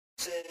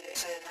Have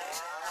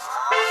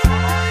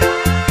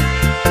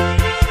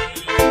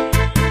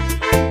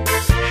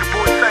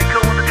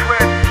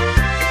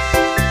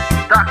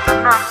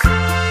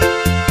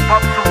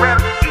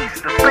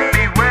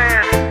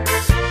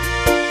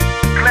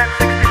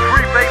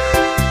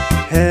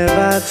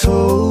I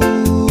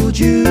told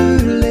you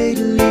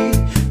lately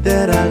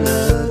that I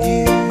love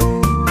you?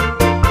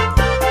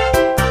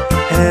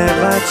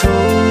 Have I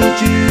told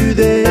you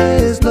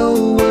there's no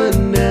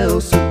one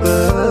else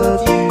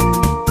above you?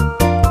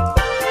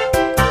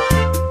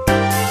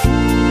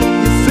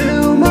 You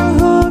fill my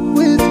heart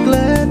with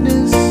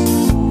gladness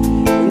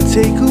and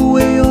take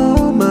away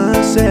all my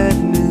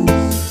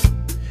sadness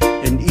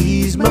and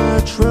ease my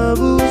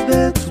troubles,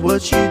 that's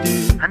what you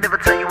do. I never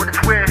tell you when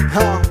it's weird.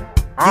 Yeah.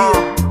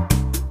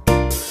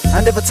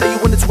 I never tell you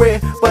when it's rare,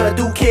 but I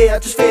do care. I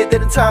just fear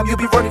that in time you'll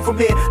be running from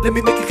here. Let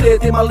me make it clear,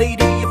 dear my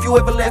lady, if you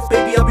ever left,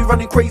 baby, I'll be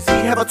running crazy.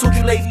 Have I told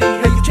you lately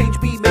how you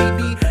changed me, made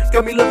me?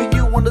 Got me loving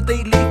you on the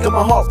daily. Got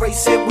my heart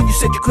racing when you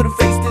said you couldn't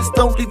face this.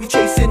 Don't leave me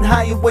chasing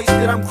high and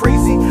wasted, I'm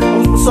crazy. I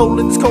lose my soul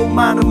in this cold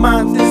mind of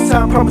mine. This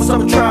time, promise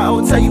I'ma try. I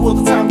will tell you all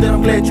the time that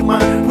I'm glad you're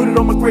mine. Put it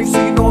on my grave so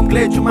you know I'm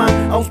glad you're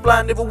mine. I was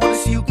blind, never wanna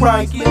see you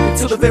cry again.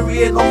 Until the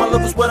very end, all my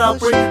love is what I'll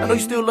bring. I know you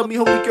still love me,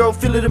 hold me, girl,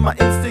 feel it in my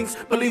instincts.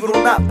 Believe it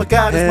or not, but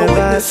God is my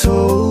witness. Have I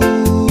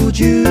told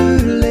you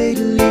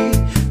lately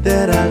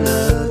that I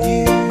love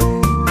you?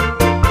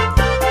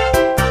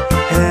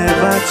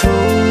 Have I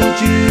told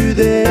you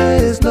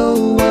there's no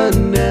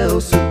one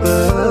else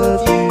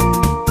above you?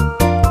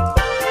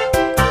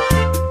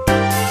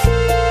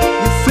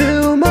 You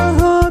fill my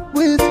heart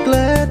with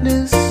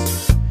gladness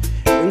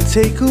and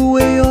take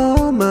away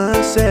all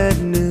my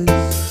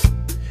sadness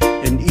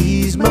and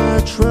ease my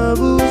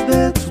troubles,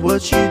 that's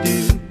what you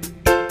do.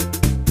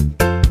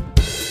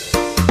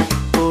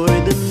 For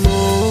the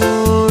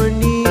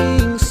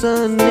morning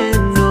sun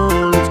and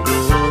all its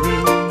glory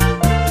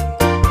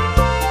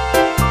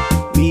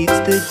meets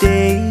the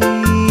day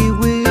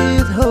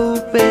with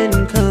hope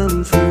and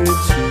comfort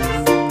too.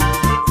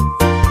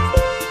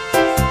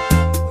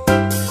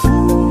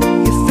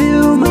 You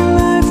fill my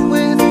life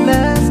with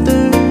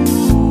laughter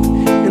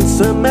and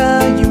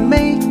somehow you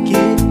make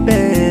it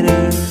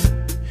better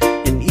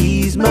and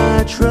ease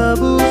my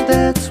troubles,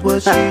 that's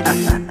what you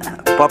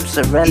do. Bob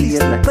Sorelli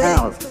in the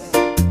house.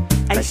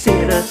 I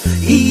said,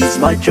 ease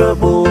my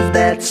troubles,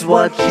 that's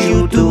what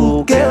you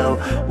do, girl.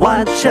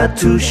 One shot,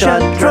 two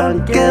shot,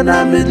 drunk, and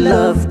I'm in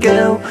love,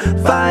 girl.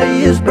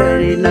 Fire's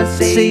burning, I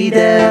say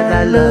that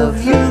I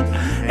love you,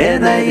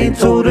 and I ain't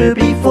told her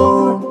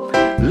before.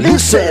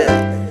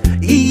 Listen,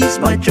 ease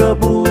my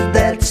troubles,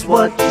 that's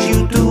what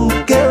you do,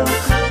 girl.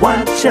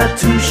 One shot,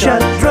 two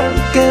shot,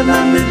 drunk, and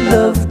I'm in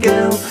love,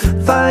 girl.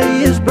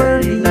 Fire's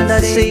burning, and I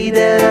say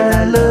that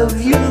I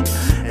love you,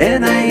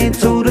 and I ain't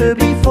told her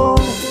before.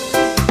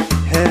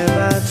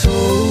 Have I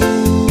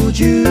told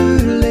you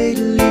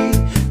lately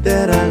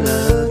that I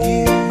love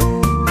you?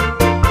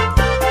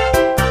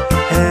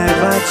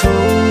 Have I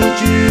told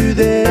you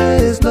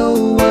there's no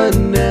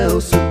one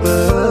else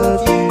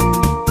above you?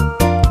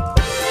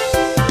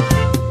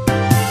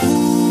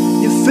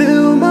 You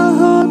fill my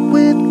heart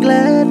with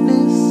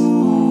gladness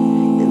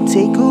and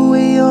take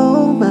away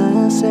all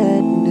my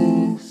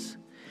sadness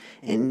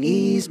and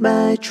ease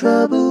my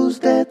troubles,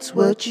 that's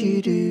what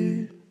you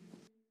do.